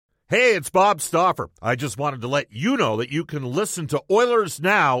Hey, it's Bob Stauffer. I just wanted to let you know that you can listen to Oilers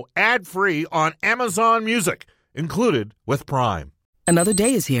Now ad-free on Amazon Music, included with Prime. Another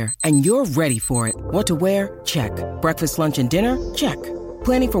day is here, and you're ready for it. What to wear? Check. Breakfast, lunch, and dinner? Check.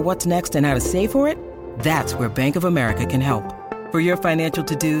 Planning for what's next and how to save for it? That's where Bank of America can help. For your financial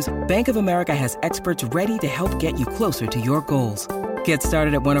to-dos, Bank of America has experts ready to help get you closer to your goals. Get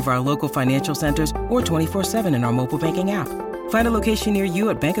started at one of our local financial centers or 24/7 in our mobile banking app. Find a location near you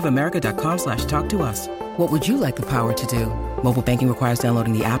at bankofamerica.com/talktous. What would you like the power to do? Mobile banking requires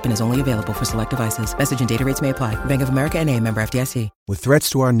downloading the app and is only available for select devices. Message and data rates may apply. Bank of America N.A., member FDIC. With threats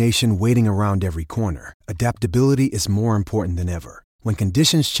to our nation waiting around every corner, adaptability is more important than ever. When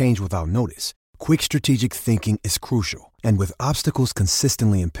conditions change without notice, quick strategic thinking is crucial. And with obstacles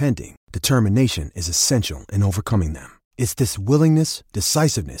consistently impending, determination is essential in overcoming them. It's this willingness,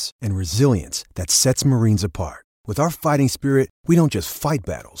 decisiveness, and resilience that sets Marines apart. With our fighting spirit, we don't just fight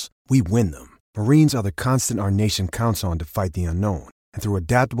battles, we win them. Marines are the constant our nation counts on to fight the unknown. And through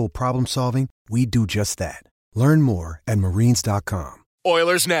adaptable problem solving, we do just that. Learn more at marines.com.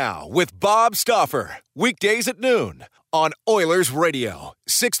 Oilers Now with Bob Stauffer. Weekdays at noon on Oilers Radio,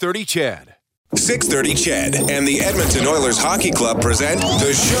 630 CHED. 630 CHED and the Edmonton Oilers Hockey Club present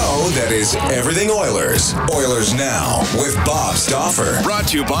the show that is everything Oilers. Oilers Now with Bob Stauffer. Brought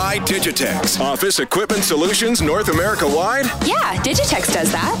to you by Digitex. Office Equipment Solutions North America wide? Yeah, Digitex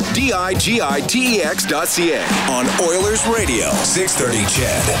does that. digitex.ca on Oilers Radio, 630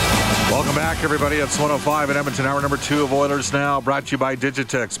 CHED. Welcome back, everybody. It's 105 in Edmonton, hour number 2 of Oilers Now, brought to you by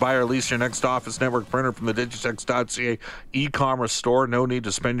Digitex. Buy or lease your next office network printer from the digitex.ca e-commerce store. No need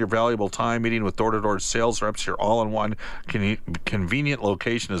to spend your valuable time meeting with door-to-door sales reps. Your all-in-one convenient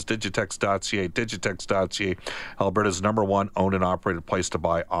location is digitex.ca. Digitex.ca, Alberta's #1 owned and operated place to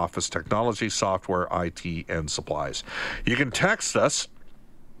buy office technology, software, IT, and supplies. You can text us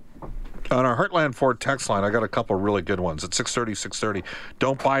on our Heartland Ford text line. I got a couple really good ones. At 630.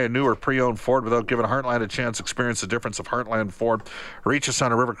 Don't buy a new or pre-owned Ford without giving Heartland a chance. Experience the difference of Heartland Ford. Reach us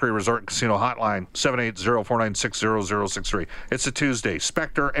on a River Cree Resort Casino hotline, 780-496-0063. It's a Tuesday.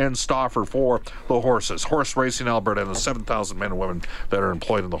 Spectre and Stauffer for the horses. Horse Racing Alberta and the 7,000 men and women that are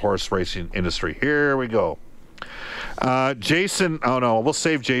employed in the horse racing industry. Here we go. Jason, we'll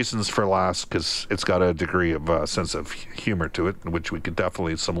save Jason's for last because it's got a degree of sense of humor to it, which we could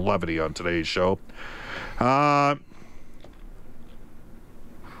definitely some levity on today's show. Well,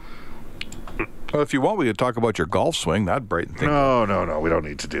 if you want, we could talk about your golf swing. That'd brighten things. No, we don't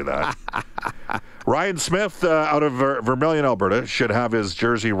need to do that. Ryan Smith out of Vermilion, Alberta, should have his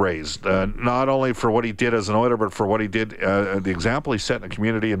jersey raised, not only for what he did as an Oiler, but for what he did, the example he set in the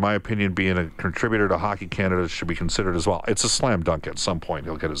community, in my opinion, being a contributor to Hockey Canada should be considered as well. It's a slam dunk at some point.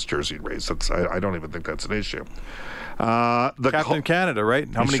 He'll get his jersey raised. I don't even think that's an issue. Captain Canada, right?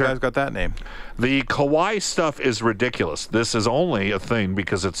 How many guys got that name? The Kawhi stuff is ridiculous. This is only a thing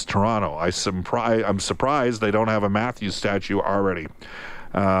because it's Toronto. I'm surprised they don't have a Matthews statue already.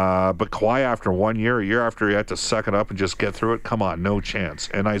 But Kawhi, after 1 year, a year after he had to suck it up and just get through it, come on, no chance.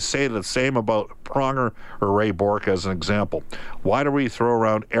 And I say the same about Pronger or Ray Bourque as an example. Why do we throw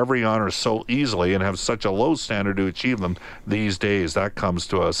around every honor so easily and have such a low standard to achieve them these days? That comes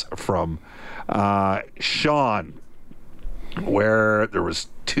to us from Sean, where there was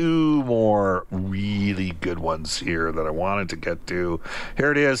two more really good ones here that I wanted to get to.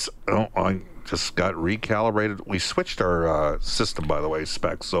 Here it is. I just got recalibrated. We switched our system, by the way,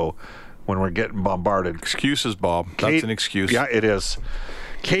 Spec, so when we're getting bombarded. Excuses, Bob. That's an excuse. Yeah, it is.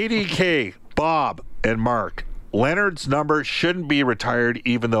 KDK, Bob, and Mark. Leonard's number shouldn't be retired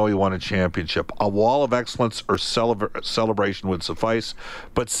even though he won a championship. A wall of excellence or celebration would suffice,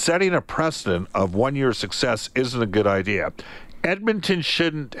 but setting a precedent of 1 year success isn't a good idea. Edmonton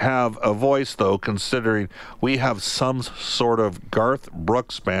shouldn't have a voice, though, considering we have some sort of Garth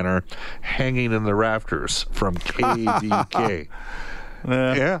Brooks banner hanging in the rafters from KDK.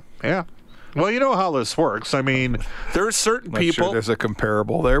 Yeah. Well, you know how this works. I mean, there are certain people. Sure there's a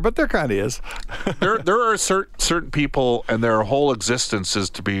comparable there, but there kind of is. there are certain people, and their whole existence is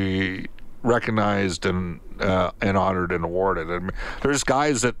to be recognized and honored and awarded. And there's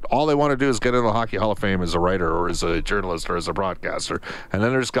guys that all they want to do is get in the Hockey Hall of Fame as a writer or as a journalist or as a broadcaster. And then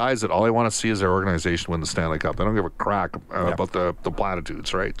there's guys that all they want to see is their organization win the Stanley Cup. They don't give a crack about the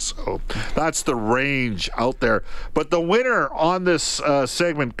platitudes, right? So that's the range out there. But the winner on this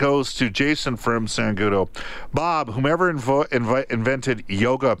segment goes to Jason from Sangudo. Bob, whomever invented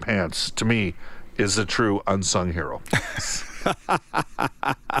yoga pants, to me, is a true unsung hero.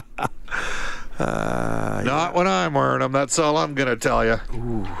 Not when I'm wearing them. That's all I'm going to tell you.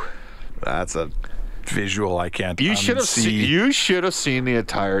 Ooh, that's a visual I can't You should have unsee. seen. You should have seen the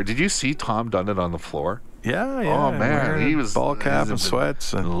attire. Did you see Tom Dundon on the floor? Yeah. Oh man, wearing he was ball cap and he's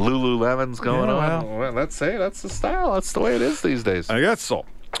sweats. And Lululemons going Yeah, on. Well, let's say that's the style. That's the way it is these days. I guess so.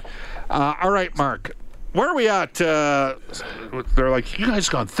 All right, Mark. Where are we at? They're like, you guys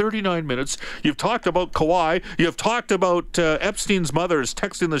gone 39 minutes. You've talked about Kawhi. You've talked about Epstein's mother is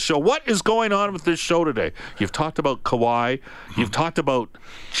texting the show. What is going on with this show today? You've talked about Kawhi. You've talked about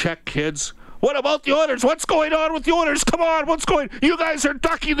Czech kids. What about the Oilers? What's going on with the Oilers? Come on, what's going? You guys are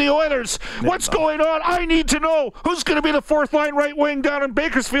ducking the Oilers. What's going on? I need to know. Who's going to be the fourth line right wing down in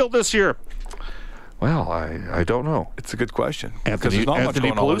Bakersfield this year? Well, I don't know. It's a good question. Anthony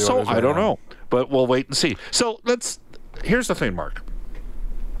Peluso? I don't know. But we'll wait and see. So here's the thing, Mark.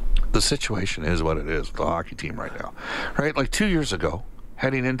 The situation is what it is with the hockey team right now. Right? Like 2 years ago,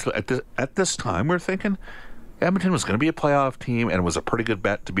 heading into at this time, we're thinking Edmonton was going to be a playoff team and it was a pretty good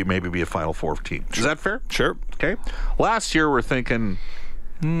bet to maybe be a Final Four team. Is that fair? Sure. Okay. Last year, we're thinking,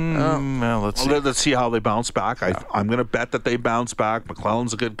 well, let's see. how they bounce back. I'm going to bet that they bounce back.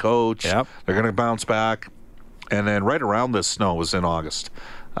 McClellan's a good coach. Yep. They're going to bounce back. And then right around this snow was in August.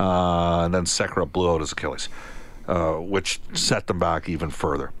 And then Sekera blew out his Achilles, which set them back even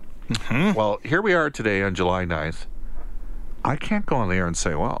further. Mm-hmm. Well, here we are today on July 9th. I can't go on the air and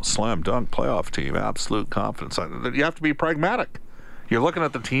say, well, slam dunk playoff team, absolute confidence. You have to be pragmatic. You're looking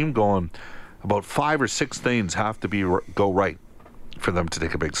at the team going, about 5 or 6 things have to go right for them to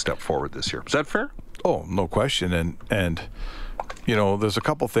take a big step forward this year. Is that fair? Oh, no question. And you know, there's a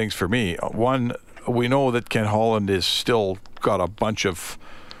couple things for me. One, we know that Ken Holland is still got a bunch of,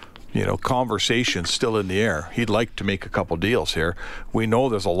 conversations still in the air. He'd like to make a couple deals here. We know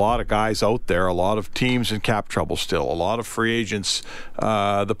there's a lot of guys out there, a lot of teams in cap trouble still, a lot of free agents.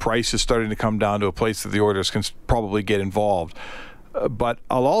 The price is starting to come down to a place that the Oilers can probably get involved. But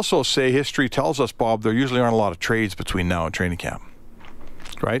I'll also say history tells us, Bob, there usually aren't a lot of trades between now and training camp.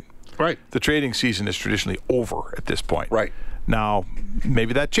 Right? Right. The trading season is traditionally over at this point. Right. Now,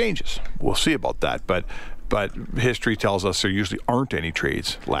 maybe that changes. We'll see about that. But history tells us there usually aren't any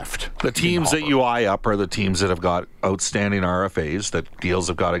trades left. The teams that you eye up are the teams that have got outstanding RFAs that deals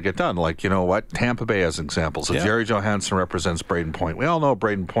have got to get done. Like, you know what? Tampa Bay as examples. So Jerry Johansson represents Braden Point. We all know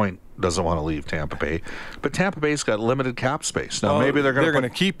Braden Point doesn't want to leave Tampa Bay, but Tampa Bay's got limited cap space. Now, maybe they're going to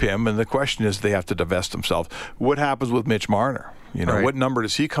keep him, and the question is they have to divest themselves. What happens with Mitch Marner? Right. What number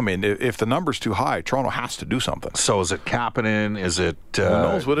does he come in? If the number's too high, Toronto has to do something. So is it Kapanen? Is it who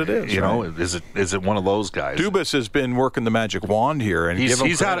knows what it is? Is it one of those guys? Dubas has been working the magic wand here, and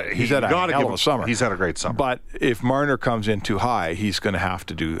he's had a hell of a summer. He's had a great summer. But if Marner comes in too high, he's going to have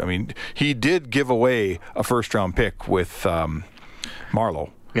to do. I mean, he did give away a first-round pick with Marleau.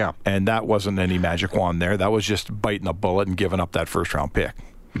 Yeah, and that wasn't any magic wand there. That was just biting a bullet and giving up that first-round pick.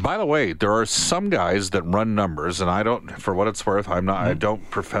 By the way, there are some guys that run numbers, and I don't, for what it's worth, I'm not. I don't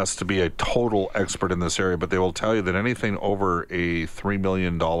profess to be a total expert in this area, but they will tell you that anything over a $3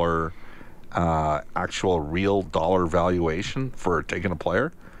 million actual real dollar valuation for taking a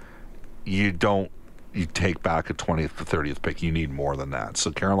player, you take back a 20th to 30th pick. You need more than that.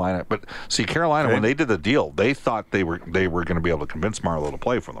 So Carolina, when they did the deal, they thought they were going to be able to convince Marleau to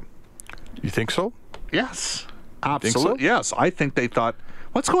play for them. You think so? Yes, absolutely. So? Yes, I think they thought.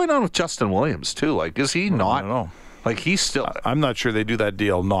 What's going on with Justin Williams too? Like, is he not? I don't know. Like, he's still. I'm not sure they do that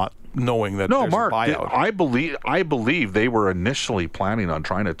deal not knowing that there's Mark, a buyout. I believe they were initially planning on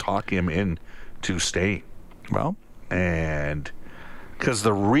trying to talk him in to stay. Well, and because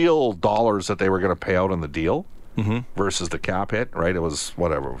the real dollars that they were going to pay out on the deal versus the cap hit, right? It was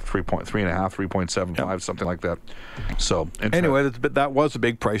whatever 3.3.5, 3.75, something like that. So anyway, that was a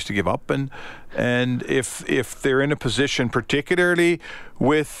big price to give up, and if they're in a position, particularly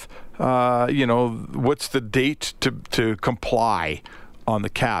with what's the date to comply on the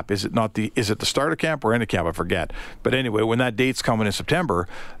cap? Is it the start of camp or end of camp? I forget. But anyway, when that date's coming in September,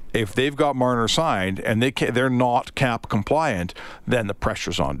 if they've got Marner signed and they're not cap compliant, then the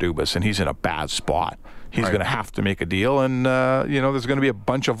pressure's on Dubas, and he's in a bad spot. He's going to have to make a deal, and there's going to be a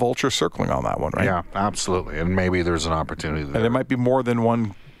bunch of vultures circling on that one, right? Yeah, absolutely. And maybe there's an opportunity there. And there might be more than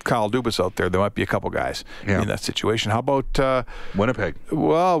one Kyle Dubas out there. There might be a couple guys in that situation. How about Winnipeg?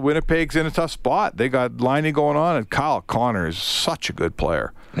 Well, Winnipeg's in a tough spot. They got Liney going on, and Kyle Connor is such a good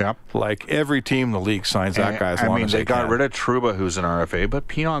player. Yeah. Like every team in the league signs that guy as long as they got rid of Trouba, who's an RFA, but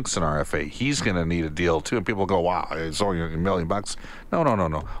Pionk's an RFA. He's going to need a deal too. And people go, "Wow, it's only $1 million." No. I don't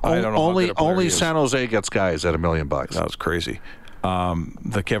know only San Jose gets guys at $1 million. That was crazy.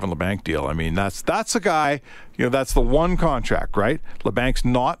 the Kevin Labanc deal. I mean, that's a guy, that's the one contract, right? Labanc's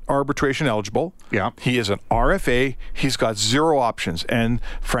not arbitration eligible. Yeah. He is an RFA. He's got 0 options. And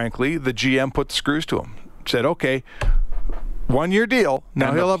frankly, the GM put the screws to him. Said, okay, 1-year deal. Now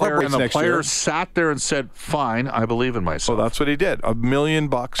And he'll the have player, upgrades and the next player year. sat there and said, "Fine, I believe in myself." So that's what he did. $1 million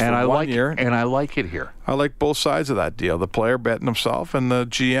for and I 1 like year. and I like it here. I like both sides of that deal. The player betting himself, and the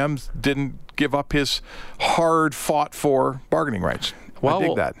GM didn't give up his hard fought for bargaining rights. I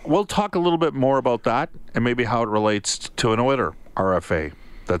dig that. We'll talk a little bit more about that and maybe how it relates to an Oiler RFA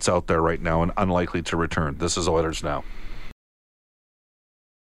that's out there right now and unlikely to return. This is Oilers Now.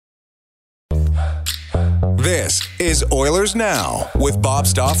 This is Oilers Now with Bob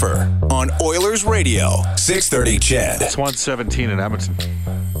Stauffer on Oilers Radio, 630 CHED. It's 117 in Edmonton.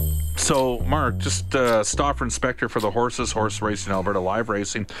 So, Mark, just Stauffer Inspector for the Horses, Horse Racing Alberta Live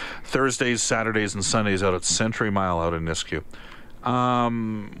Racing, Thursdays, Saturdays, and Sundays out at Century Mile out in Nisku.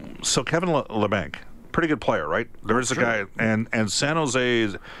 So Kevin Labanc, pretty good player, right? There is a guy, and San Jose,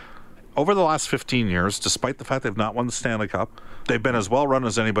 over the last 15 years, despite the fact they've not won the Stanley Cup, they've been as well run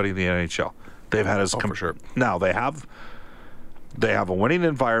as anybody in the NHL. They've had for sure. Now they have a winning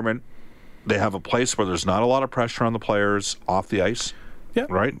environment. They have a place where there's not a lot of pressure on the players off the ice. Yeah,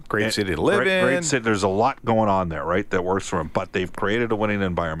 right. Great city to live in. Great city. There's a lot going on there, right? That works for them. But they've created a winning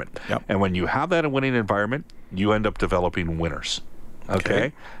environment. Yep. And when you have that winning environment, you end up developing winners.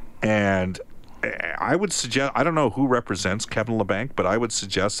 Okay. And I would suggest, I don't know who represents Kevin Labanc, but I would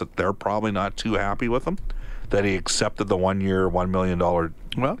suggest that they're probably not too happy with him, that he accepted the 1 year, $1 million.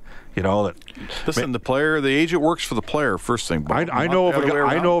 Well, Listen, the agent works for the player. First thing, Bob. I know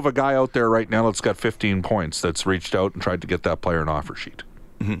of a guy out there right now that's got 15 points that's reached out and tried to get that player an offer sheet.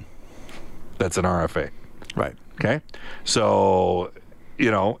 Mm-hmm. That's an RFA. Right. Okay. So,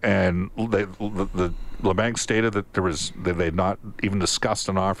 and the Labanc stated that they'd not even discussed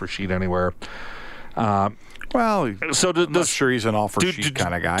an offer sheet anywhere. Well, so I'm not sure he's an offer sheet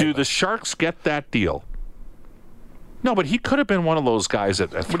kind of guy. Do the Sharks get that deal? No, but he could have been one of those guys at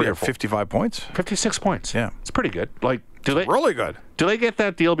 3 or 4. 55 points? 56 points. Yeah. It's pretty good. Really good. Do they get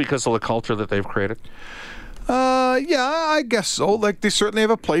that deal because of the culture that they've created? Yeah, I guess so. They certainly have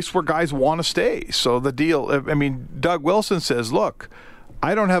a place where guys want to stay. So the deal, Doug Wilson says, look,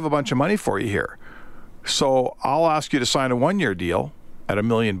 I don't have a bunch of money for you here. So I'll ask you to sign a 1-year deal at $1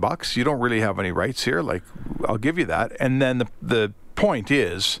 million. You don't really have any rights here. I'll give you that. And then the point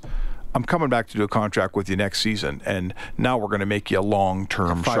is, I'm coming back to do a contract with you next season, and now we're going to make you a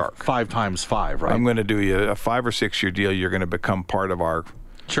long-term Shark. 5 times 5, right? I'm going to do you a 5 or 6 year deal. You're going to become part of our,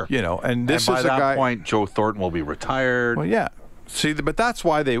 sure. And this and by is a that guy. point, Joe Thornton will be retired. Well, yeah. See, but that's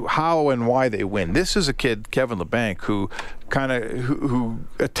why how and why they win. This is a kid, Kevin Labanc, who who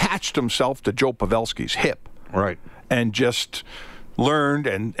attached himself to Joe Pavelski's hip, right, and just learned,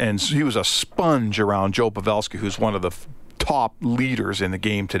 and he was a sponge around Joe Pavelski, who's one of the top leaders in the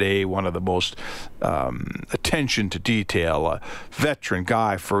game today, one of the most attention to detail, a veteran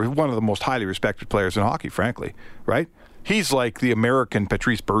guy, for one of the most highly respected players in hockey, frankly, right? He's like the American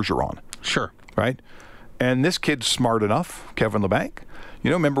Patrice Bergeron. Sure. Right? And this kid's smart enough, Kevin Labanc.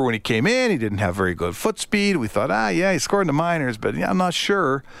 Remember when he came in, he didn't have very good foot speed. We thought, he scored in the minors, but I'm not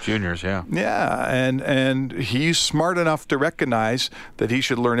sure. Juniors, yeah. Yeah, and he's smart enough to recognize that he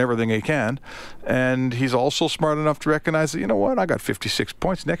should learn everything he can. And he's also smart enough to recognize that, I got 56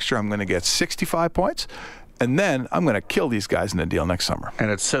 points. Next year I'm going to get 65 points. And then I'm going to kill these guys in the deal next summer. And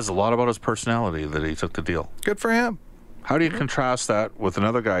it says a lot about his personality that he took the deal. Good for him. How do you contrast that with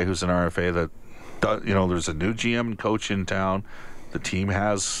another guy who's an RFA that, there's a new GM and coach in town. The team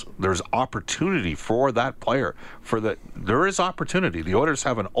there's opportunity for that player. There is opportunity. The Oilers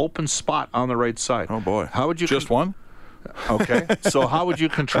have an open spot on the right side. Oh, boy. How would you... Just one? Okay. So how would you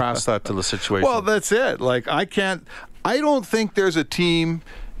contrast that to the situation? Well, that's it. I don't think there's a team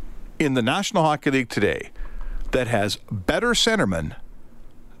in the National Hockey League today that has better centermen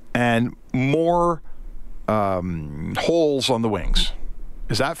and more holes on the wings.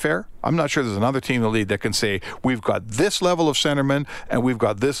 Is that fair? I'm not sure there's another team in the league that can say, we've got this level of centerman and we've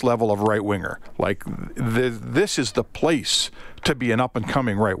got this level of right winger. This is the place to be an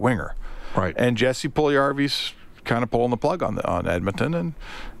up-and-coming right winger. Right. And Jesse Puljujarvi's kind of pulling the plug on Edmonton,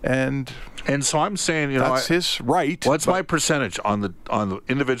 and so I'm saying, that's his right. What's my percentage on the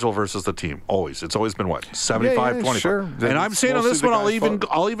individual versus the team? It's always been what, 75-25. Sure. And I'm saying on this one, I'll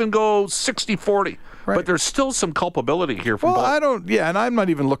even go 60-40. Right. But there's still some culpability here from both. I don't. Yeah, and I'm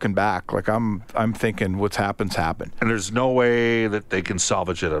not even looking back. I'm thinking what's happened. And there's no way that they can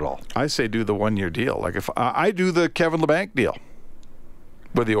salvage it at all. I say do the 1 year deal. If I do the Kevin Labanc deal,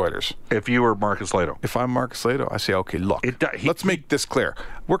 with the Oilers. If you were Marcus Lato. If I'm Marcus Lato, I say, okay, look, let's make this clear.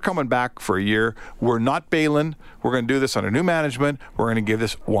 We're coming back for a year. We're not bailing. We're going to do this under new management. We're going to give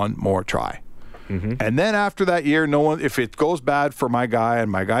this one more try. And then after that year, no one, if it goes bad for my guy and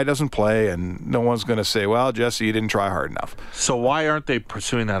my guy doesn't play, and no one's going to say, well, Jesse, you didn't try hard enough. So why aren't they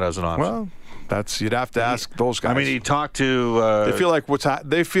pursuing that as an option? Well, you'd have to ask those guys. I mean, he talked to. They feel like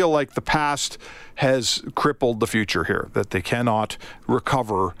they feel like the past has crippled the future here. That they cannot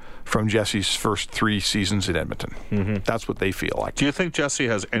recover from Jesse's first 3 seasons in Edmonton. That's what they feel like. Do you think Jesse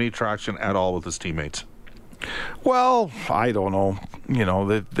has any traction at all with his teammates? Well, I don't know. You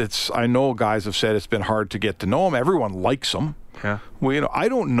know, I know guys have said it's been hard to get to know him. Everyone likes him. Yeah. Well, I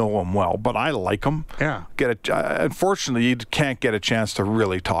don't know him well, but I like him. Yeah. Unfortunately, you can't get a chance to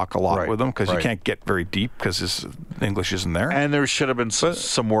really talk a lot with him because you can't get very deep because his English isn't there. And there should have been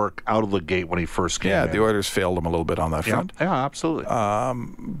some work out of the gate when he first came in. Yeah, the Oilers failed him a little bit on that front. Yeah, absolutely.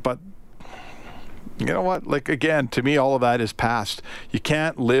 But you know what? Like, again, to me, all of that is past. You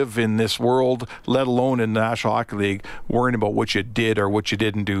can't live in this world, let alone in the National Hockey League, worrying about what you did or what you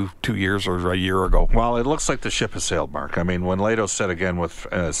didn't do 2 years or a year ago. Well, it looks like the ship has sailed, Mark. I mean, when Lato said again with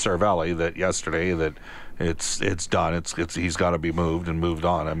Cervelli that yesterday that it's done, he's got to be moved and moved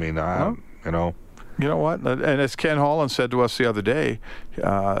on. I mean, you know. You know what? And as Ken Holland said to us the other day,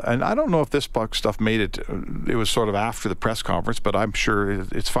 and I don't know if this puck stuff made it. It was sort of after the press conference, but I'm sure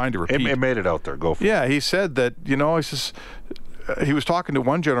it's fine to repeat. It made it out there. Go for it. Yeah, he said that, you know, he was talking to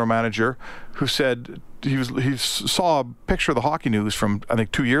one general manager who said he saw a picture of the Hockey News from, I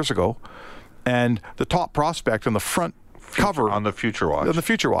think, 2 years ago, and the top prospect on the front cover on the Future Watch. On the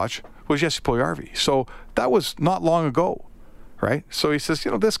Future Watch was Jesse Puljujarvi. So that was not long ago. Right? So he says, you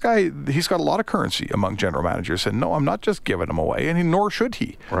know, this guy, he's got a lot of currency among general managers. And no, I'm not just giving him away, and nor should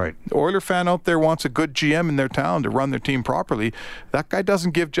he. Right. The Oiler fan out there wants a good GM in their town to run their team properly. That guy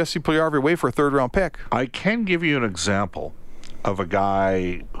doesn't give Jesse Puljujarvi away for a third-round pick. I can give you an example of a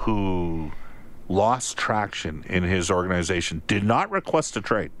guy who lost traction in his organization, did not request a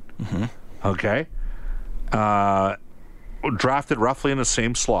trade. Okay? Drafted roughly in the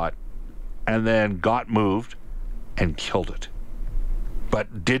same slot, and then got moved and killed it.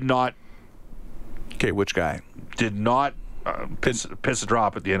 But did not. Okay, which guy? Did not piss a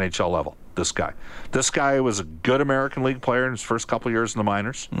drop at the NHL level. This guy was a good American League player in his first couple of years in the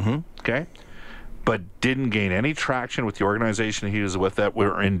minors. Okay, but didn't gain any traction with the organization he was with. That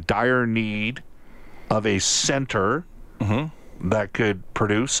were in dire need of a center that could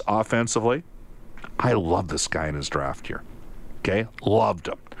produce offensively. I love this guy in his draft year. Okay, loved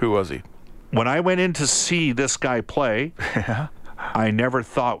him. Who was he? When I went in to see this guy play, I never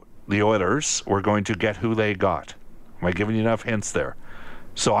thought the Oilers were going to get who they got. Am I giving you enough hints there?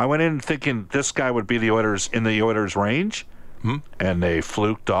 So I went in thinking this guy would be the Oilers in the Oilers range, and they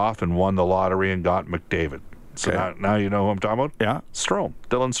fluked off and won the lottery and got McDavid. So now you know who I'm talking about? Yeah. Strome,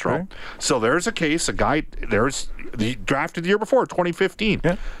 Dylan Strome. Okay. So there's a case, he drafted the year before, 2015.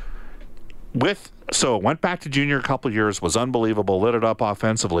 Yeah. So it went back to junior a couple of years, was unbelievable, lit it up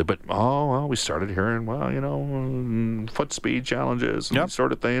offensively, but we started hearing, foot speed challenges and these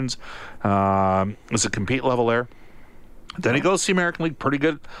sort of things. Was a compete level there. Then he goes to the American League, pretty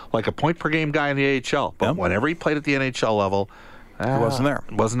good, like a point per game guy in the AHL. But whenever he played at the NHL level, he wasn't there.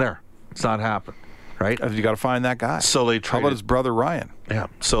 Wasn't there. It's not happened. Right? You got to find that guy. So they traded. How about his brother Ryan? Yeah.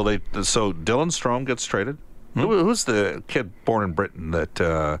 So Dylan Strome gets traded. Who's the kid born in Britain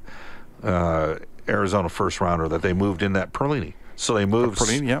that Arizona first rounder that they moved in that Perlini? So they moved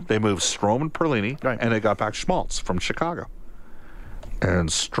Perlini, they moved Strome and Perlini, and they got back Schmaltz from Chicago. And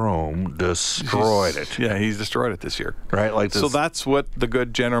Strome destroyed it. Yeah, he's destroyed it this year. Right, like this. So that's what the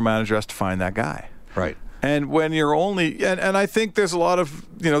good general manager has to find that guy. Right. And when you're only, and I think there's a lot of,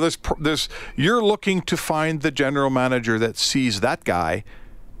 there's you're looking to find the general manager that sees that guy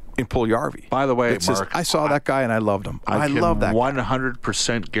in Puljujarvi. By the way, Mark, I saw that guy and I loved him. I love that guy.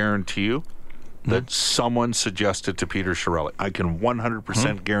 100% guarantee you that someone suggested to Peter Chiarelli. I can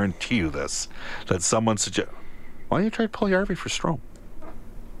 100% guarantee you this, that someone suggested, why don't you trade Puljujarvi for Strome?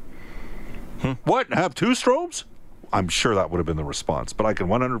 What? Have two Stromes? I'm sure that would have been the response, but I can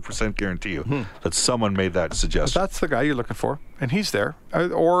 100% guarantee you that someone made that suggestion. That's the guy you're looking for, and he's there.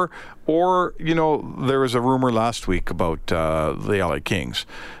 Or there was a rumor last week about the LA Kings,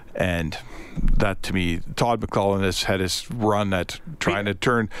 and that to me, Todd McLellan has had his run at trying to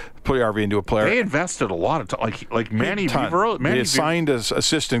turn Puljujarvi into a player. They invested a lot of time, like Manny Bieber. They assigned an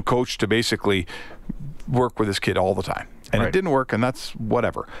assistant coach to basically work with this kid all the time. And it didn't work, and that's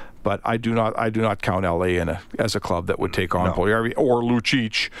whatever. But I do not count LA as a club that would take on Puljujarvi or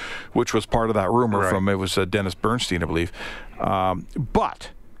Lucic, which was part of that rumor from it was Dennis Bernstein, I believe.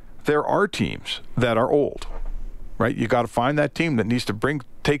 But there are teams that are old, right? You got to find that team that needs to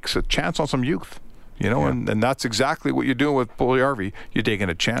takes a chance on some youth. And that's exactly what you're doing with Puljujarvi. You're taking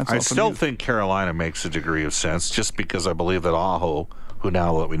a chance on some youth. I still think Carolina makes a degree of sense, just because I believe that Aho, who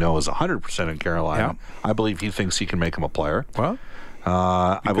now that we know is 100% in Carolina, I believe he thinks he can make him a player. Well,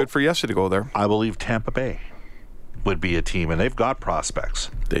 good for Yessi to go there. I believe Tampa Bay would be a team, and they've got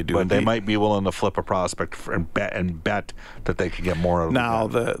prospects. They do, but indeed. They might be willing to flip a prospect and bet that they can get more out of Now,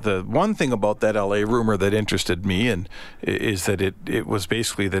 the one thing about that LA rumor that interested me is that it was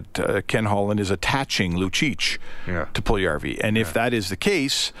basically that Ken Holland is attaching Lucic to Puljujarvi, and if that is the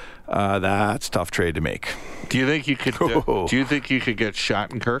case, that's a tough trade to make. Do you think you could? Do you think you could get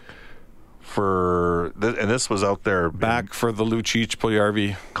Shattenkirk for? And this was out there back for the Lucic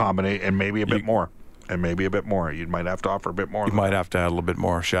Puljujarvi combination, and maybe a bit more. And maybe a bit more. You might have to offer a bit more. You might have to add a little bit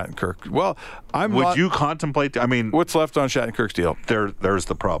more, Shattenkirk. Well, Would you contemplate? I mean, what's left on Shattenkirk's deal? There's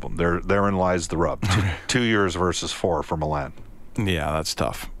the problem. Therein lies the rub. 2 years versus 4 for Milan. Yeah, that's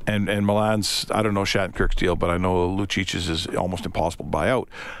tough. And Milan's, I don't know Shattenkirk's deal, but I know Lucic's is almost impossible to buy out.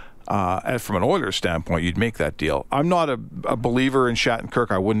 And from an Oilers standpoint, you'd make that deal. I'm not a believer in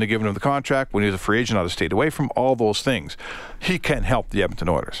Shattenkirk. I wouldn't have given him the contract. When he was a free agent, I'd have stayed away from all those things. He can help the Edmonton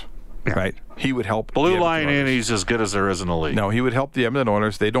Oilers. Yeah. Right, he would help. Blue line in, he's as good as there is in the league. No, he would help the Edmonton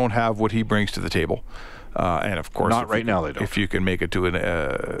Oilers. They don't have what he brings to the table, and of course, not right now. They don't. If you can make it to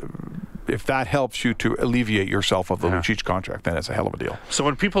if that helps you to alleviate yourself of the Lucic contract, then it's a hell of a deal. So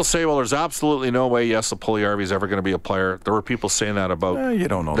when people say, "Well, there's absolutely no way Jesse Puljujarvi is ever going to be a player," there were people saying that about. You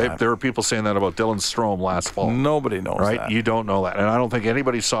don't know that. There were people saying that about Dylan Strome last fall. Nobody knows that. You don't know that, and I don't think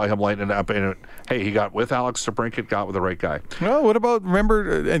anybody saw him lighting it up. And he got with Alex DeBrincat, got with the right guy. Well, what about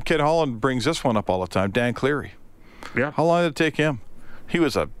and Ken Holland brings this one up all the time. Dan Cleary. Yeah. How long did it take him? He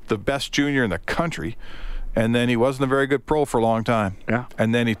was the best junior in the country. And then he wasn't a very good pro for a long time. Yeah.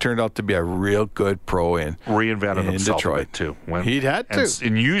 And then he turned out to be a real good pro reinvented himself Detroit. A bit too. He'd had to.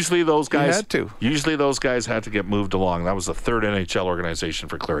 And usually those guys had to. Usually those guys had to get moved along. That was the third NHL organization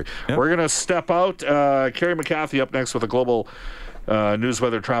for Cleary. Yep. We're going to step out. Kerry McCarthy up next with a global news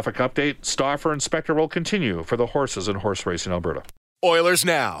weather traffic update. Stauffer and Spector will continue for the horses and horse racing Alberta. Oilers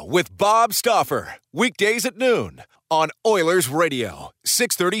Now with Bob Stauffer. Weekdays at noon on Oilers Radio,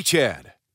 630 CHED.